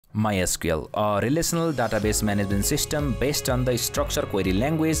MySQL, a relational database management system based on the structure query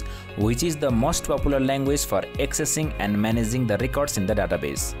language, which is the most popular language for accessing and managing the records in the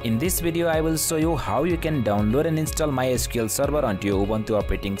database. In this video, I will show you how you can download and install MySQL server onto your Ubuntu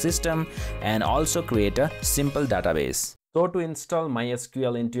operating system and also create a simple database. So to install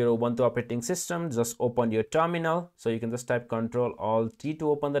MySQL into your Ubuntu operating system, just open your terminal. So you can just type Ctrl-Alt-T to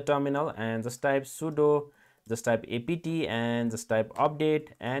open the terminal and just type sudo, just type apt and just type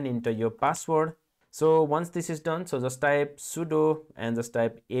update and enter your password. So once this is done, so just type sudo and just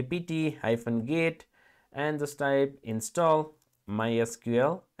type apt-get and just type install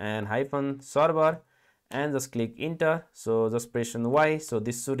mysql and -server and just click enter. So just press on Y. So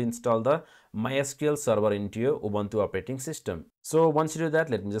this should install the MySQL server into your Ubuntu operating system. So once you do that,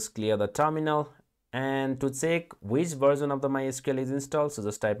 let me just clear the terminal, and to check which version of the MySQL is installed, so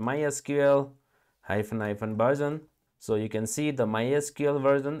just type mysql -version. So you can see the MySQL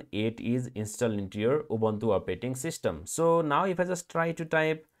version 8 is installed into your Ubuntu operating system. So now if I just try to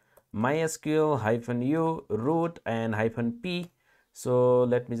type mysql -u root and -p, so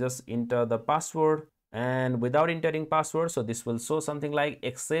let me just enter the password, and without entering password, so this will show something like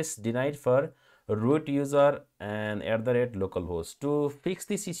access denied for root user and @localhost. To fix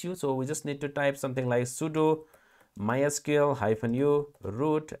this issue, so we just need to type something like sudo mysql -u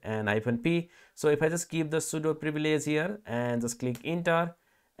root and -p. So if I just keep the sudo privilege here and just click enter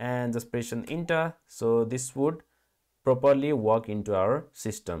and just press on enter, so this would properly work into our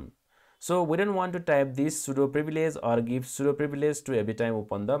system. So we don't want to type this sudo privilege or give sudo privilege to every time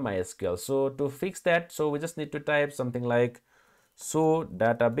open the MySQL. So to fix that, so we just need to type something like show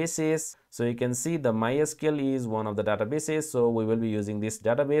databases. So you can see the MySQL is one of the databases, so we will be using this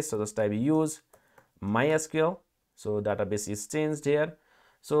database. So just type use MySQL. So database is changed here.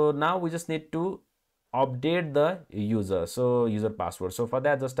 So now we just need to update the user, so user password. So for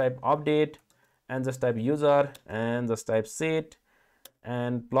that, just type update and just type user and just type set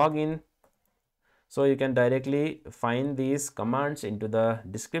and plugin. So you can directly find these commands into the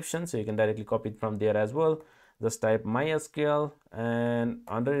description, so you can directly copy it from there as well. Just type mysql and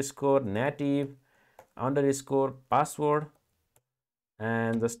 _native _password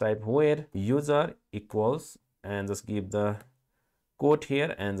and just type where user equals and just give the quote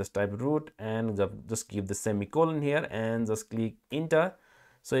here and just type root and just give the semicolon here and just click enter.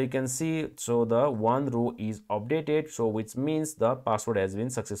 So you can see, so the one row is updated, so which means the password has been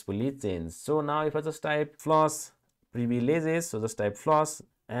successfully changed. So now if I just type flush privileges, so just type flush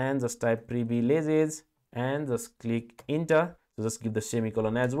and just type privileges and just click enter. So just give the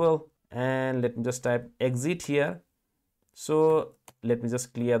semicolon as well, and let me just type exit here. So let me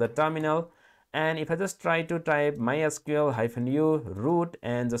just clear the terminal, and if I just try to type mysql -u root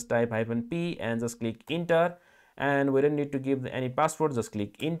and just type -p and just click enter, and we don't need to give any password, just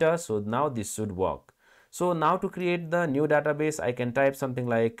click enter. So now this should work. So now to create the new database, I can type something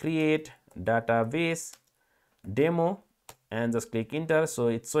like create database demo and just click enter. So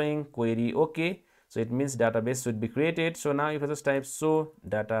it's showing query okay, so it means database should be created. So now if I just type show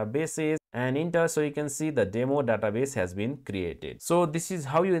databases and enter, so you can see the demo database has been created. So this is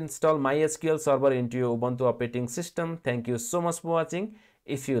how you install MySQL server into your Ubuntu operating system. Thank you so much for watching.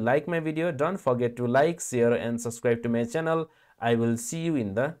 If you like my video, don't forget to like, share and subscribe to my channel. I will see you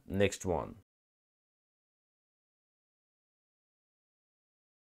in the next one.